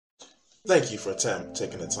Thank you for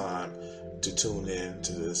taking the time to tune in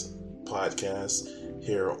to this podcast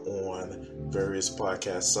here on various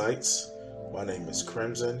podcast sites. My name is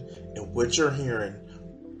Crimson, and what you're hearing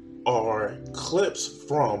are clips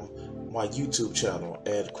from my YouTube channel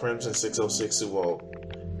at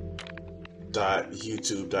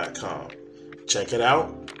crimson60620.youtube.com. Check it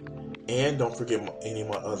out, and don't forget any of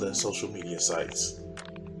my other social media sites.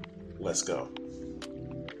 Let's go.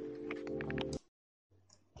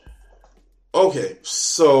 Okay,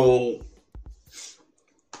 so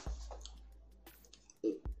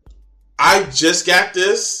I just got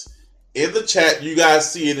this in the chat. You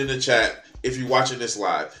guys see it in the chat if you're watching this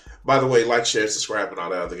live. By the way, like, share, subscribe, and all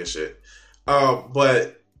that other good shit.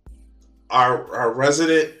 But our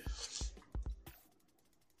resident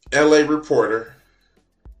LA reporter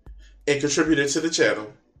and contributor to the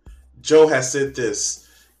channel, Joe, has sent this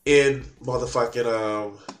in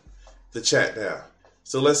motherfucking the chat now.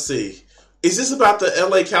 So let's see. Is this about the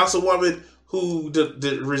LA councilwoman who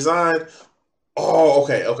did resign? Oh,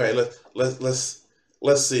 okay. Let's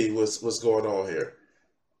see what's going on here.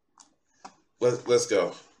 Let's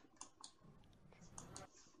go.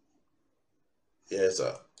 Yeah, it's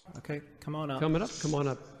up. Okay, come on up. Coming up. Come on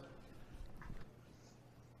up.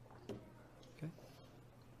 Okay.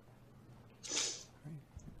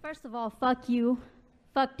 First of all, fuck you.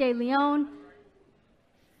 Fuck De Leon.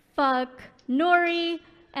 Fuck Nuri.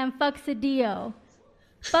 And fuck Sadio.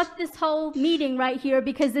 Fuck this whole meeting right here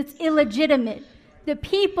because it's illegitimate. The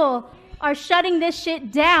people are shutting this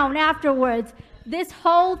shit down afterwards. This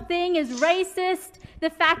whole thing is racist. The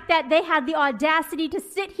fact that they had the audacity to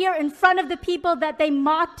sit here in front of the people that they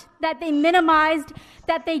mocked, that they minimized,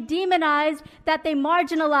 that they demonized, that they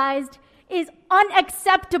marginalized is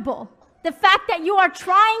unacceptable. The fact that you are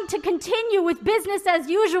trying to continue with business as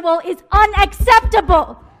usual is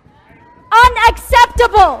unacceptable.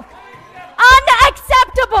 Unacceptable!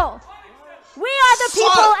 Unacceptable! We are the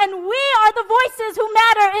people and we are the voices who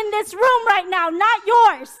matter in this room right now, not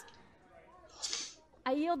yours.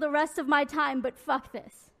 I yield the rest of my time, but fuck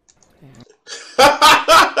this.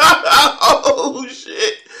 Oh,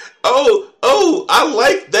 shit. Oh, I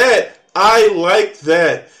like that. I like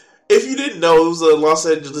that. If you didn't know, it was a Los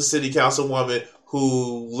Angeles City Councilwoman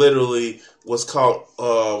who literally was caught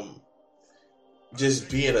just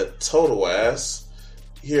being a total ass.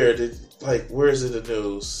 Here, where is it in the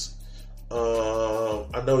news?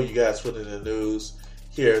 I know you guys put it in the news.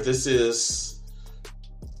 Here, this is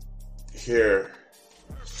here.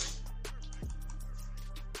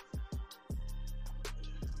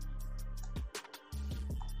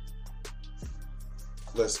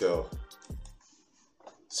 Let's go.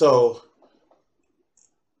 So,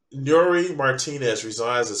 Nuri Martinez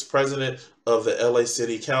resigns as president of the LA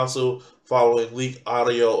City Council following leaked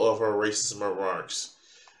audio of her racist remarks.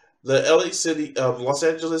 The Los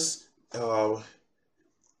Angeles,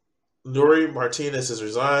 Nuri Martinez has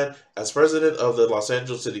resigned as president of the Los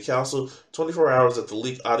Angeles City Council 24 hours after the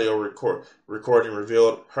leaked audio recording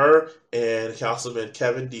revealed her and Councilman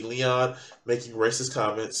Kevin De Leon making racist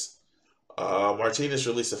comments. Martinez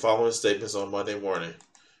released the following statements on Monday morning.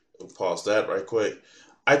 We'll pause that right quick.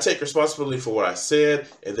 I take responsibility for what I said,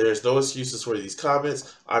 and there is no excuses for these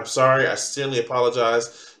comments. I'm sorry. I sincerely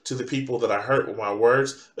apologize to the people that I hurt with my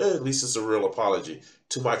words. At least it's a real apology.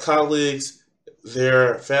 To my colleagues,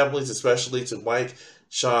 their families, especially to Mike,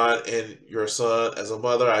 Sean, and your son. As a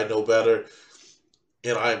mother, I know better,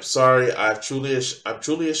 and I'm sorry. I'm truly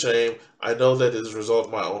ashamed. I know that it is a result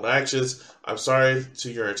of my own actions. I'm sorry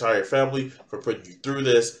to your entire family for putting you through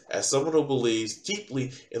this. As someone who believes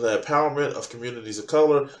deeply in the empowerment of communities of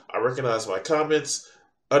color, I recognize my comments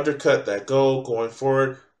undercut that goal. Going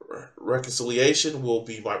forward, reconciliation will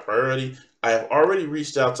be my priority. I have already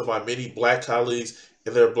reached out to my many black colleagues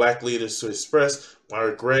and their black leaders to express my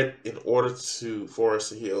regret in order for us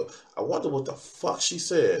to heal. I wonder what the fuck she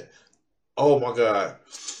said. Oh my God.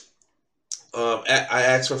 I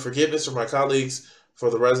ask for forgiveness from my colleagues, for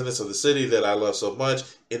the residents of the city that I love so much.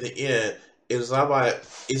 In the end, it's not my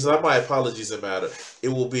apologies that matter. It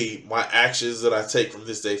will be my actions that I take from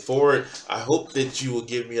this day forward. I hope that you will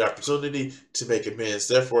give me an opportunity to make amends.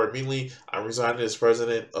 Therefore, immediately, I'm resigning as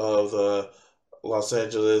president of the Los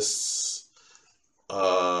Angeles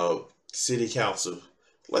City Council.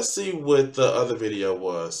 Let's see what the other video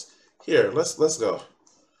was. Here, let's go.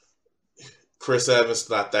 Chris Evans,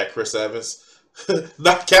 not that Chris Evans.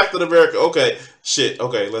 Not Captain America. Okay, shit.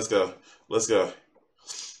 Okay, let's go.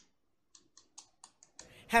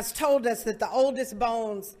 Has told us that the oldest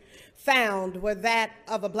bones found were that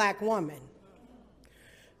of a black woman.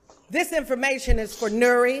 This information is for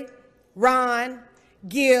Nuri, Ron,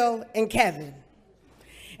 Gil, and Kevin.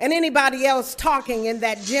 and anybody else talking in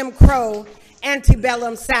that Jim Crow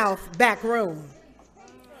antebellum South back room.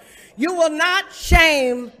 You will not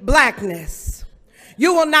shame blackness.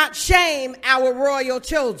 You will not shame our royal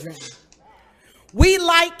children. We,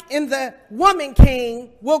 like in the Woman King,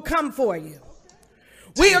 will come for you.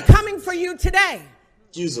 We are coming for you today.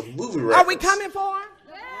 Use a movie reference. Are we coming for him?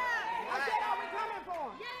 Yeah. I said, are we coming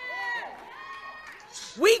for him?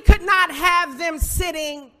 Yeah. We could not have them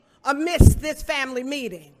sitting amidst this family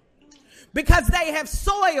meeting because they have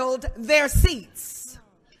soiled their seats.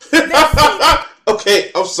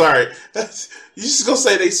 Okay, I'm sorry. You just gonna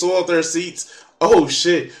say they soiled their seats? Oh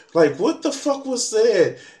shit! Like, what the fuck was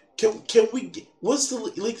that? Can we get, what's the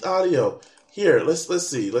leaked audio? Here, let's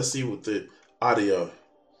see what the audio.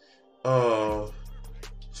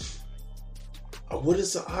 What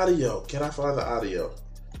is the audio? Can I find the audio?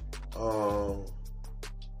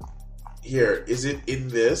 Here, is it in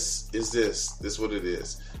this? Is this what it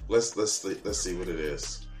is? Let's see what it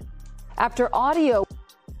is. After audio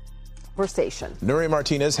conversation, Nury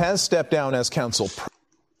Martinez has stepped down as council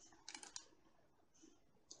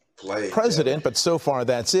president, but so far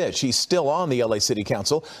that's it. She's still on the LA City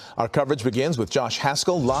Council. Our coverage begins with Josh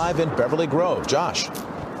Haskell live in Beverly Grove. Josh.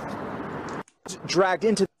 Dragged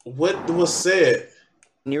into what was said.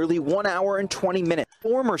 Nearly 1 hour and 20 minutes.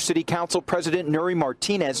 Former City Council President Nury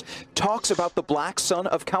Martinez talks about the black son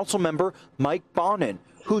of council member Mike Bonin,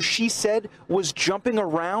 who she said was jumping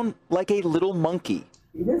around like a little monkey.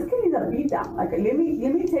 This kid needs a beat down. Like, let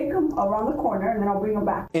me take him around the corner and then I'll bring him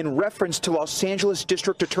back. In reference to Los Angeles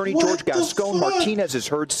District Attorney George Gascon, Martinez is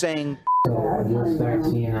heard saying, you'll start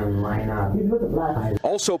seeing him line up.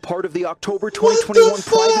 Also part of the October 2021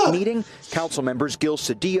 private meeting, council members Gil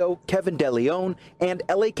Cedillo, Kevin DeLeon, and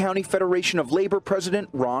LA County Federation of Labor President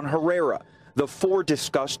Ron Herrera. The four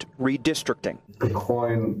discussed redistricting. The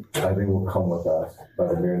coin, I think, will come with us by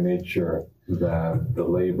the mere nature that the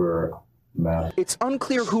labor map. It's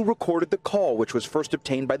unclear who recorded the call, which was first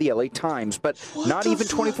obtained by the LA Times, but not even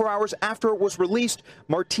 24 hours after it was released,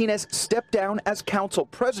 Martinez stepped down as council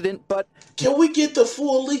president, but... Can we get the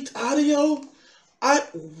full leaked audio?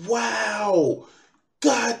 Wow.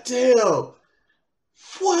 God damn.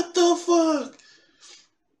 What the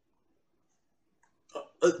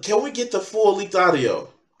fuck? Can we get the full leaked audio?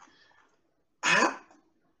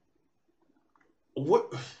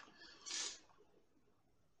 What?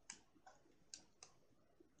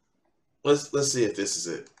 Let's see if this is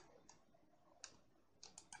it.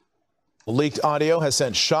 Leaked audio has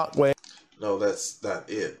sent shockwave. No, that's not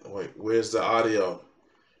it. Wait, where's the audio?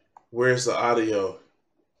 Where's the audio?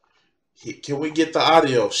 Can we get the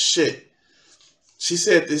audio? Shit. She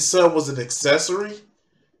said this son was an accessory.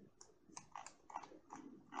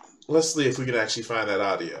 Let's see if we can actually find that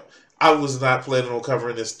audio. I was not planning on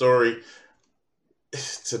covering this story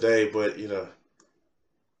today, but you know.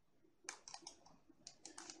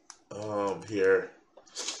 Here.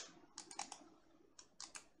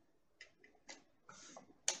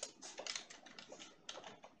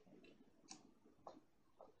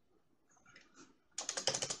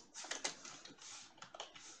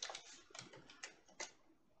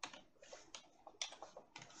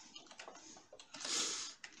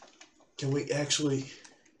 Can we actually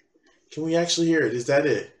hear it? Is that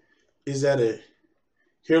it? Is that it?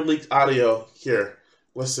 Here, leaked audio. Here.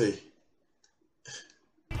 Let's see.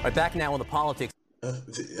 All right, back now on the politics.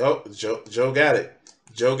 Joe got it.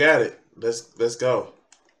 Joe got it. Let's go.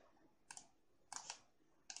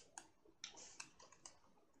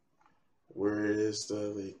 Where is the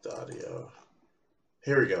leaked audio?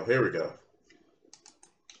 Here we go. Here we go.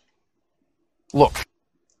 Look.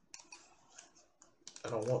 I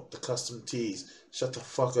don't want the custom tees. Shut the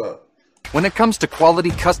fuck up. When it comes to quality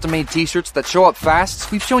custom-made t-shirts that show up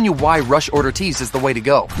fast, we've shown you why Rush Order Tees is the way to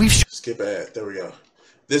go. Skip ad. There we go.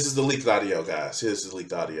 This is the leaked audio, guys. Here's the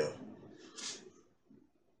leaked audio.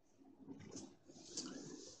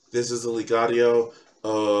 This is the leaked audio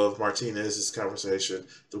of Martinez's conversation.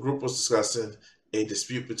 The group was discussing a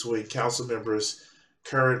dispute between council members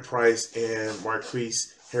Curran Price and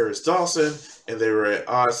Marquise Harris Dawson, and they were at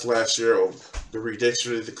odds last year over the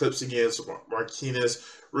redistricting. The clips again, so Martinez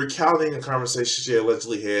recounting a conversation she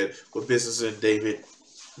allegedly had with businessman David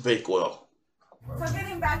Bakewell. So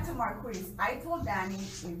getting back to Marquise, I told Danny,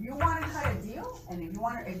 if you want to cut a deal, and if you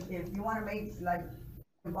want to make like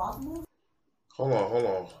a boss move. Hold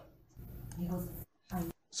on.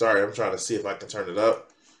 Sorry, I'm trying to see if I can turn it up.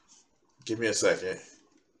 Give me a second.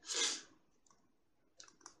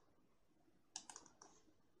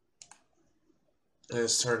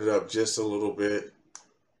 Let's turn it up just a little bit.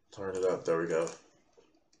 Turn it up. There we go.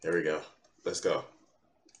 There we go. Let's go.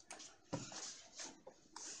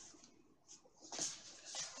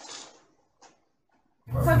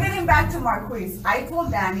 So getting back to Marquise, I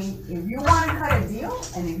told Danny, if you want to cut a deal,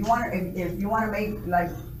 and if you want to make like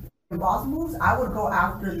boss moves, I would go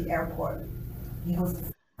after the airport. He goes,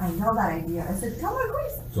 I know that idea. I said, tell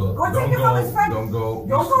Marquise, So go take it from his friend. Don't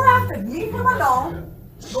go after. Leave him alone.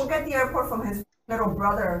 Go get the airport from his little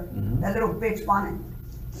brother, that little bitch Bonnet.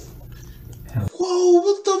 Whoa,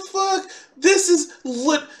 what the fuck? This is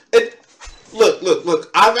lit. Look.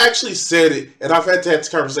 I've actually said it, and I've had to have this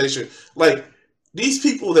conversation. Like, these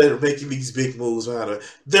people that are making these big moves,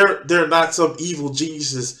 they're not some evil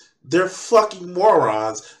geniuses. They're fucking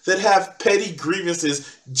morons that have petty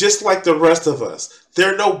grievances just like the rest of us.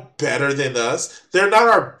 They're no better than us. They're not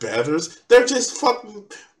our betters. They're just fucking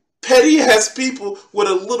petty-ass people with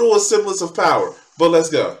a little semblance of power. But let's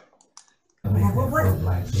go. I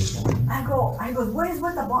go, what is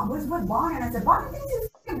with Bond? And I said, Bond thinks he's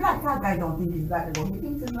fucking black. That guy don't think he's black. I go, he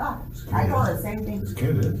thinks he's black. I go, the same thing. This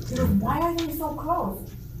kid is. He goes, why are they so close?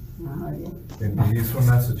 No idea. He's from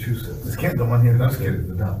Massachusetts. This kid, the one here, this kid is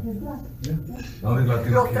the dumb. He's black. Yeah.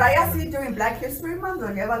 Lo trae así during Black History Month, lo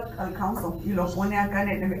lleva al council y lo pone acá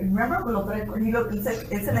en el, remember,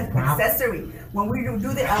 it's an accessory. When we do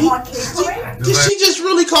the MLK parade. Did she just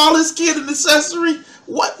really call this kid an accessory?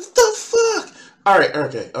 What the fuck? Alright,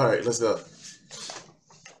 let's go.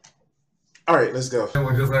 Alright, let's go.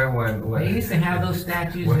 Just like when they used to have those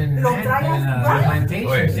statues in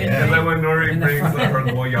plantations. And then when Nori brings her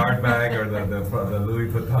little yard bag or the Louis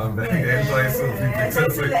Vuitton bag, and like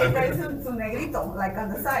su negrito, like on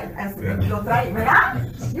the side, and lo trae, ¿verdad?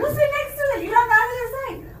 You sit next to it, you don't know the other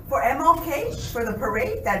side. For MLK, for the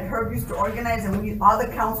parade that Herb used to organize, and we all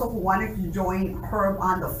the council who wanted to join Herb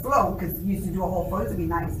on the float, because he used to do a whole float to be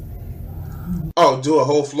nice. Oh, do a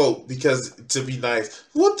whole float because to be nice.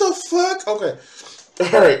 What the fuck? Okay.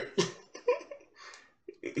 Alright.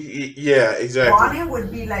 Yeah, exactly. Bonnie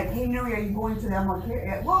would be like, hey, Nuri, are you going to the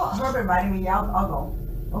MLK? Well, Herb invited me, yeah, I'll go.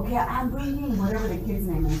 Okay, I'm bringing whatever the kid's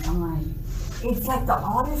name is. I'm like, it's like the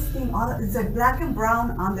oddest thing. It's like black and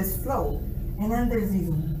brown on this float. And then there's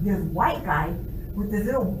this white guy with this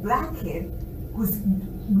little black kid who's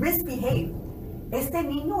misbehaved. Este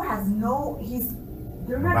niño has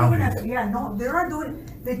they're not doing,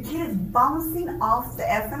 the kid is bouncing off the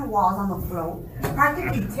effing walls on the float,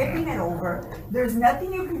 practically tipping it over. There's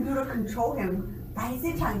nothing you can do to control him.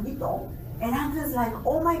 Parece changuito. And I'm just like,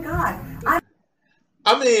 oh my God.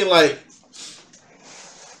 I mean, like,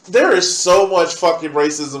 there is so much fucking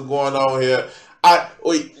racism going on here.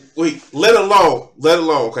 Wait, let alone,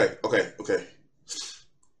 okay.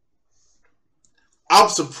 I'm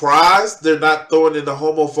surprised they're not throwing in the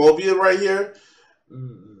homophobia right here.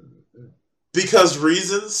 Because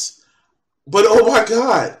reasons. But oh my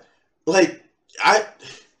God. Like,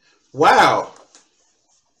 wow.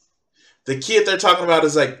 The kid they're talking about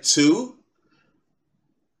is like 2?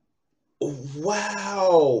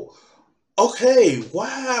 Wow. Okay,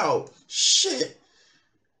 wow. Shit.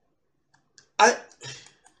 I'm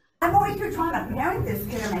over here trying to parent this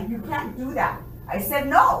kid. I'm like, you can't do that. I said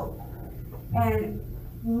no. And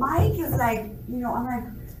Mike is like, I'm like,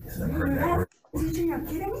 you're not teaching your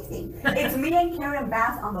kid anything. It's me and Karen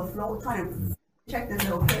Bass on the floor trying to check this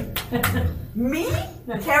little kid. Me,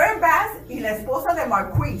 Karen Bass, y la esposa de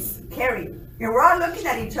Marquise, Carrie. And we're all looking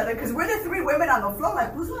at each other because we're the 3 women on the floor.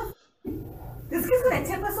 Like, this kid's going to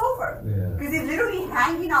tip us over. Because he's literally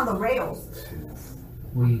hanging on the rails.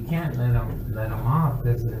 We can't let him off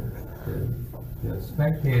because the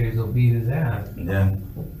spectators will beat his ass. Yeah.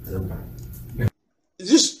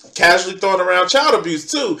 Just casually throwing around child abuse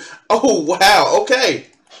too. Oh wow, okay.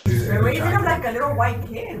 They're raising him like a little white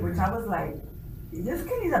kid, which I was like, this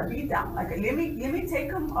kid needs a beat down. Like, let me take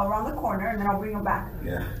him around the corner and then I'll bring him back.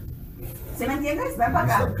 Yeah. ¿Sí me entiendes? Ven para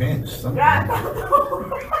acá. Pinch.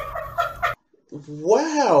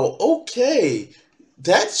 Wow. Okay.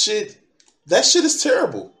 That shit is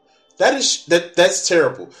terrible. That's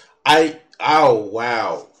terrible. Oh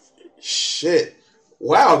wow. Shit.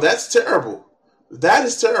 Wow, that's terrible. That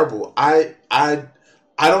is terrible. I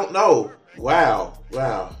don't know. Wow.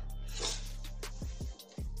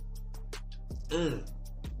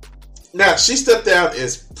 Now, she stepped down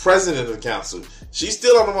as president of the council. She's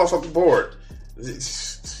still on the motherfucking board.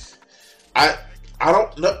 I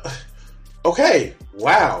don't know. Okay.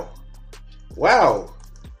 Wow.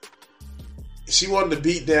 She wanted to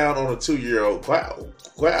beat down on a 2-year-old.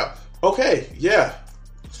 Wow. Okay. Yeah.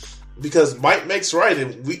 Because might makes right,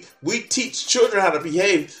 and we teach children how to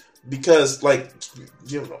behave because, like,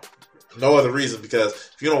 no other reason. Because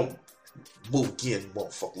if you don't move again, you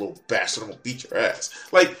motherfucker, little bastard, I'm gonna beat your ass.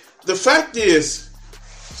 Like, the fact is,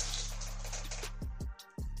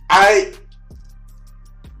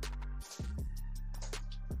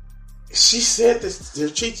 she said this, they're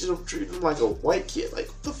treating him like a white kid. Like,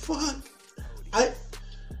 what the fuck?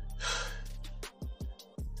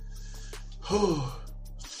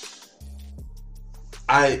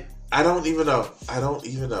 I don't even know.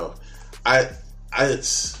 I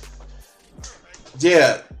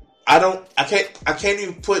can't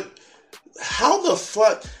even put, how the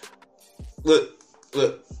fuck, look,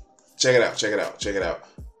 check it out.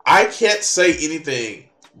 I can't say anything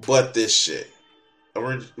but this shit. And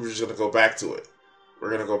we're just gonna go back to it.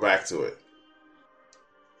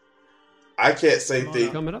 I can't say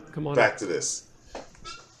anything back to this.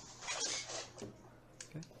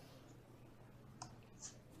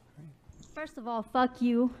 First of all, fuck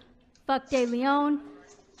you. Fuck De Leon.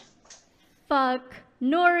 Fuck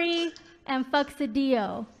Nori. And fuck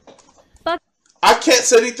Cedillo. Fuck. I can't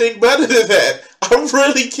say anything better than that. I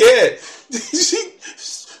really can't.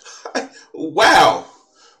 Wow.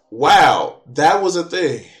 That was a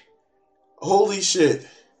thing. Holy shit.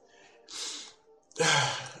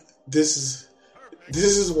 This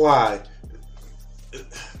is why.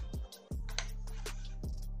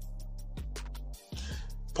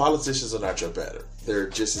 Politicians are not your better. They're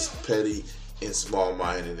just as petty and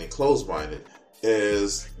small-minded and closed-minded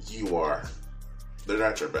as you are. They're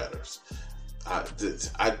not your betters.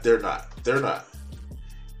 They're not.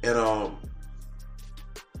 And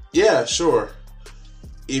yeah, sure.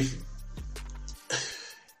 If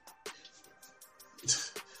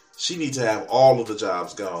she needs to have all of the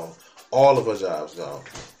jobs gone, all of her jobs gone.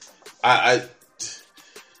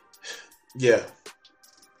 Yeah.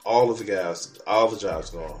 All the jobs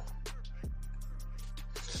gone.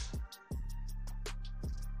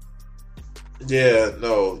 Yeah,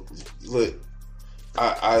 no. Look,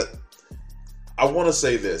 I want to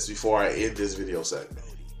say this before I end this video segment.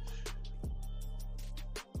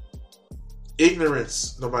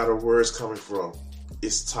 Ignorance, no matter where it's coming from,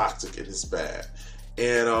 is toxic and it's bad.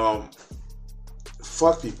 And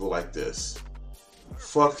fuck people like this.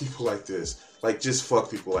 Like, just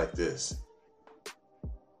fuck people like this.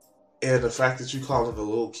 And the fact that you calling the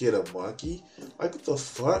little kid a monkey, like, what the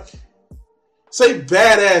fuck? Say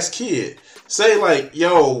badass kid. Say like,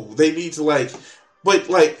 yo, they need to like, but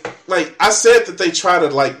like I said that they try to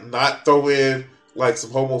like not throw in like some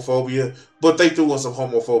homophobia, but they threw in some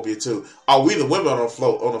homophobia too. Oh, we the women on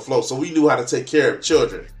the float, so we knew how to take care of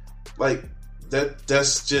children. Like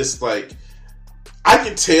that's just like, I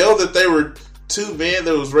can tell that they were two men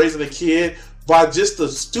that was raising a kid by just the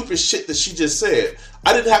stupid shit that she just said.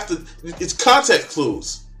 I didn't have to. It's context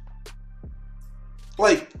clues.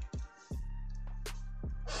 Like,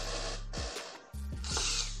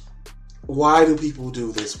 why do people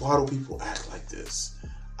do this? Why do people act like this?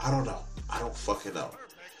 I don't know. I don't fucking know.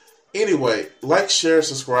 Anyway, like, share,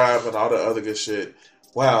 subscribe, and all the other good shit.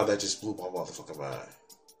 Wow, that just blew my motherfucking mind.